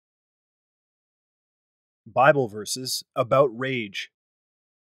Bible verses about rage.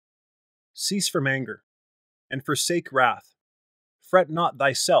 Cease from anger, and forsake wrath. Fret not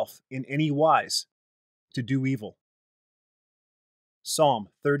thyself in any wise to do evil. Psalm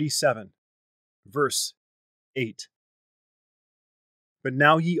 37, verse 8. But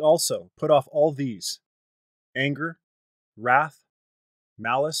now ye also put off all these: anger, wrath,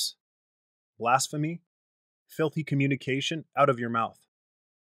 malice, blasphemy, filthy communication out of your mouth.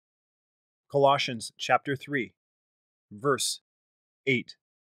 Colossians chapter 3, verse 8.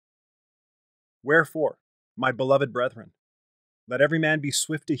 Wherefore, my beloved brethren, let every man be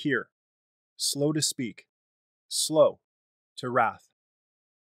swift to hear, slow to speak, slow to wrath.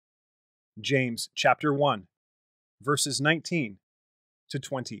 James chapter 1, verses 19 to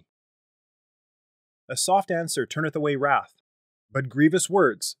 20. A soft answer turneth away wrath, but grievous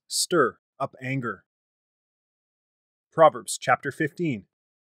words stir up anger. Proverbs chapter 15,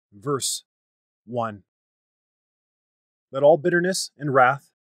 verse 1. Let all bitterness and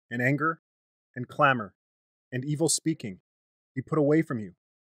wrath and anger and clamor and evil speaking be put away from you,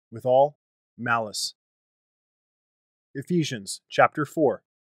 with all malice. Ephesians chapter 4,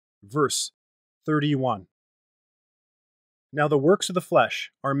 verse 31. Now the works of the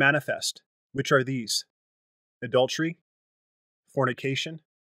flesh are manifest, which are these: adultery, fornication,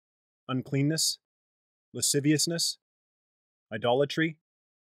 uncleanness, lasciviousness, idolatry,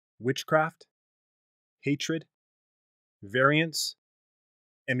 witchcraft, hatred, variance,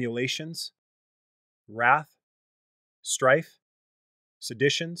 emulations, wrath, strife,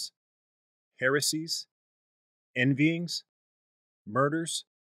 seditions, heresies, envyings, murders,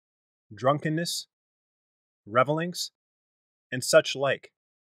 drunkenness, revellings, and such like,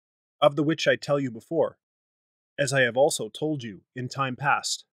 of the which I tell you before, as I have also told you in time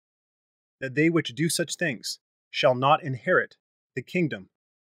past, that they which do such things shall not inherit the kingdom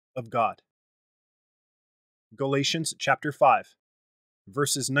of God. Galatians chapter 5,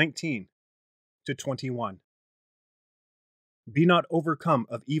 verses 19 to 21. Be not overcome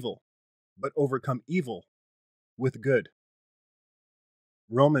of evil, but overcome evil with good.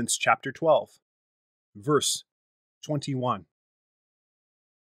 Romans chapter 12, verse 21.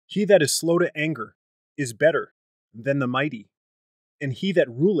 He that is slow to anger is better than the mighty, and he that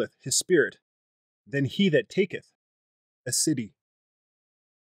ruleth his spirit than he that taketh a city.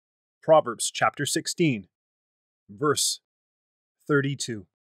 Proverbs chapter 16, verse 32.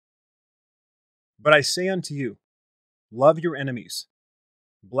 But I say unto you, love your enemies,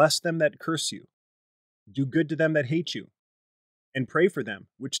 bless them that curse you, do good to them that hate you, and pray for them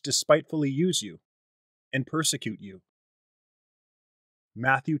which despitefully use you and persecute you.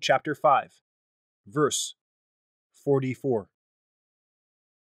 Matthew chapter 5, verse 44.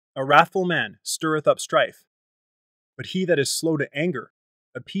 A wrathful man stirreth up strife, but he that is slow to anger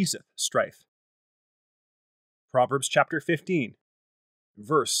appeaseth strife. Proverbs chapter 15,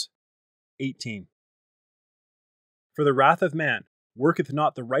 verse 18. For the wrath of man worketh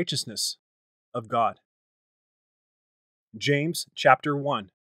not the righteousness of God. James chapter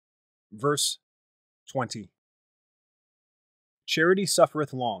 1, verse 20. Charity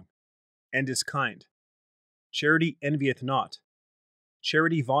suffereth long, and is kind. Charity envieth not.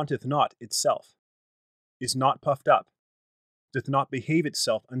 Charity vaunteth not itself, is not puffed up, doth not behave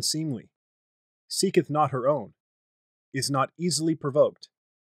itself unseemly, seeketh not her own, is not easily provoked,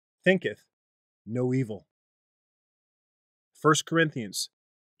 thinketh no evil. 1 Corinthians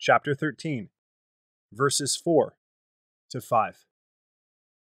chapter 13, verses 4 to 5.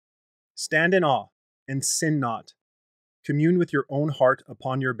 Stand in awe and sin not. Commune with your own heart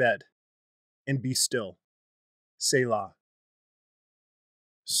upon your bed, and be still. Selah.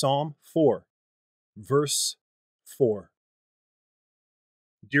 Psalm 4, verse 4.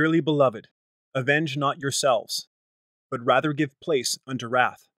 Dearly beloved, avenge not yourselves, but rather give place unto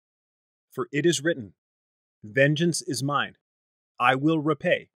wrath. For it is written, Vengeance is mine, I will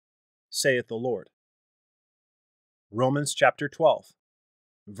repay, saith the Lord. Romans chapter 12,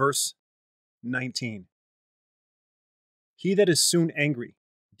 verse 19. He that is soon angry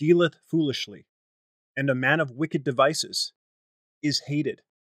dealeth foolishly, and a man of wicked devices is hated.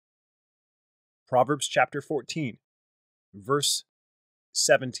 Proverbs chapter 14, verse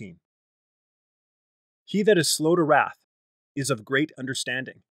 17. He that is slow to wrath is of great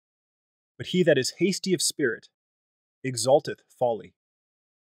understanding, but he that is hasty of spirit exalteth folly.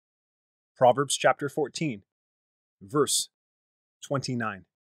 Proverbs chapter 14, verse 29.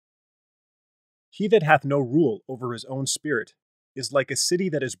 He that hath no rule over his own spirit is like a city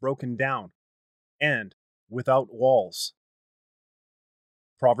that is broken down and without walls.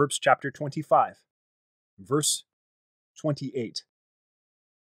 Proverbs chapter 25, verse 28.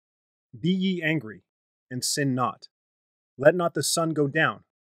 Be ye angry, and sin not. Let not the sun go down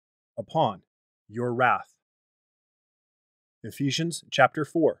upon your wrath. Ephesians chapter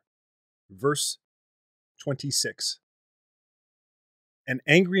 4, verse 26. An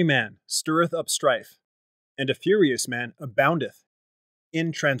angry man stirreth up strife, and a furious man aboundeth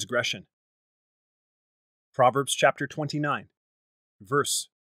in transgression. Proverbs chapter 29, verse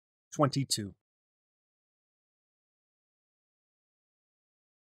 22.